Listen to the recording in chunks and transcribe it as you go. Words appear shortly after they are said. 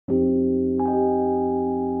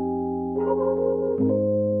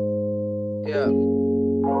Yeah.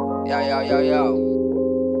 Yo.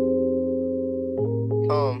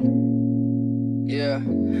 Yeah.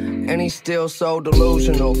 And he's still so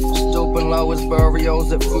delusional. Stooping low as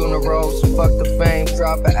burials at funerals. Fuck the fame,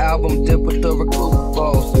 drop an album, dip with the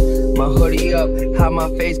recoupables. My hoodie up, hide my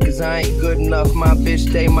face cause I ain't good enough. My bitch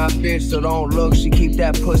stay my bitch, so don't look, she keep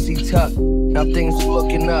that pussy tucked. Now things are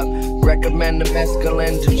looking up. Recommend the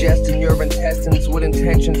mescaline, digesting your intestines with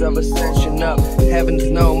intentions of ascension up. Heavens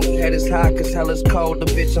know my head is hot cause hell is cold. The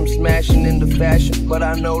bitch I'm smashing into fashion, but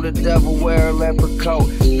I know the devil wear a leopard coat.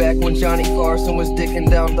 Back when Johnny Carson was dicking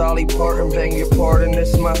down Dolly Parton, beg your pardon,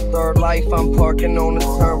 this is my third life. I'm parking on the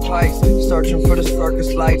turnpikes, searching for the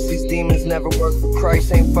circus lights. These demons never work for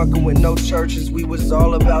Christ, ain't fucking with no churches. We was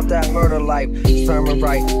all about that murder life. Sermon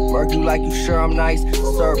right, work you like you sure I'm nice.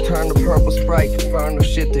 Serve turn to purple Sprite, confirm the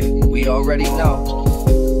shit that we already know.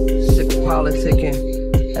 Sick of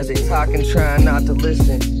politicking as they talking, trying not to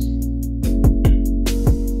listen.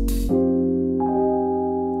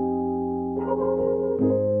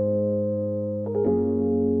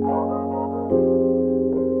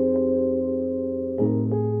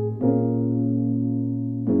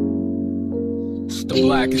 The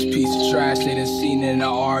blackest piece of trash they done seen in an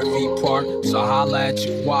RV park. So holla at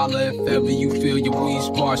your wallet if ever you feel your weed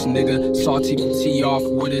sparse, nigga. Salty the tea off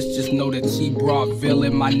with us, just know that T brought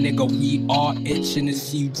villain, my nigga. We all itching to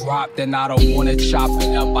see you drop, then I don't wanna chop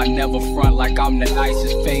it up. I never front like I'm the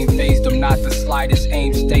nicest. Fame phased them, not the slightest.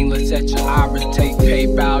 Aim stainless at your iris. Take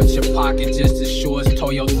paper out your pocket just as sure as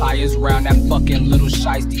Toyo tires round. That fucking little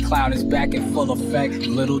shiesty clown is back in full effect.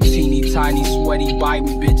 Little teeny tiny sweaty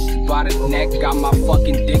biting bitches by the neck. Got my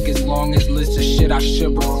fucking dick as long as list of shit I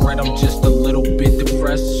should regret. I'm just a little bit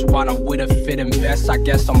depressed, why I'm with a fit and vest. I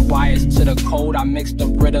guess I'm biased to the code. I mixed the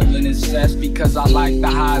Ritalin and cess because I like the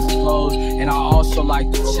highs and lows, and I also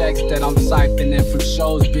like the checks that I'm siphoning from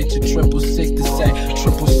shows. Bitch, a 666 to set,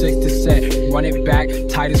 666 to set. Run it back,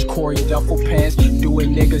 tight as Corey duffel pants.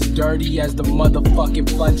 Doing niggas dirty as the motherfucking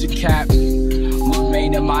plunger cap. My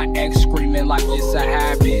main and my ex screaming like it's a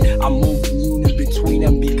habit. I move in between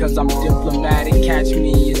them because I'm diplomatic. Catch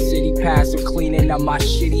me in your city passive, cleaning up my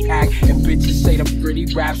shitty act. And bitches say the pretty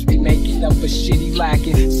raps be making up a shitty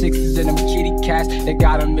lacking. Sixes in them kitty cats, they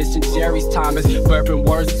got them missing Jerry's Thomas. Bourbon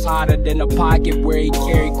words is hotter than a pocket where he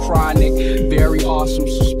carry chronic. Very awesome,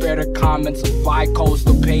 so spare the comments of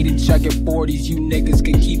bi-coastal. Paid and chugging 40s, you niggas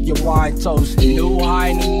can keep your wine toast. New high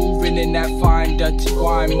and moving in that fine dirty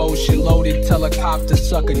wine motion. Loaded helicopter,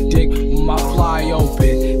 suck a dick with my fly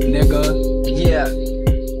open, nigga. Yeah.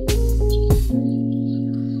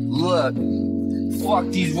 Look, fuck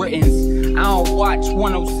these writtens. I don't watch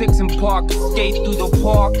 106 in park. Skate through the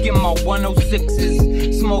park in my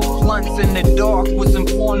 106s. Smoke blunts in the dark with some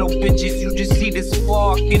porno bitches. You just see the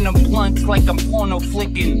spark in the blunts like I'm porno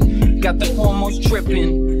flicking. Got the hormones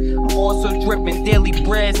tripping. I'm also dripping. Daily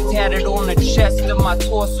bread's tatted on the chest of my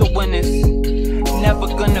torso when it's never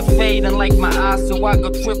gonna fade, and like my eyes, so I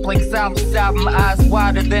go trip like South. My eyes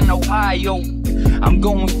wider than Ohio. I'm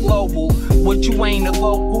going global. What you ain't a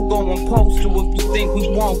local, going postal. If you think we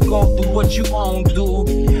won't go through what you won't do,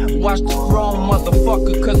 watch the grown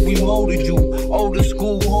motherfucker, cause we molded you. Older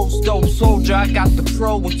school, old stove soldier, I got the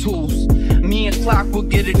pro tools. Me and Clock will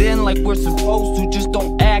get it in like we're supposed to. Just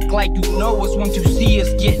don't act like you know us once you see us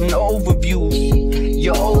getting overviews.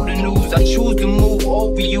 Your older news, I choose to move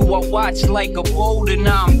over you. I watch like a boulder,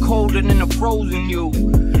 now I'm colder than a frozen you.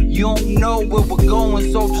 You don't know where we're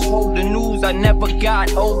going, so just hold the news. I never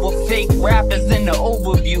got over fake rappers in the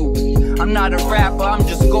overview. I'm not a rapper, I'm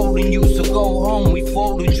just scolding you. So go home, we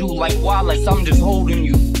folded you like Wallace, I'm just holding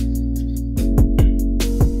you.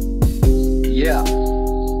 Yeah.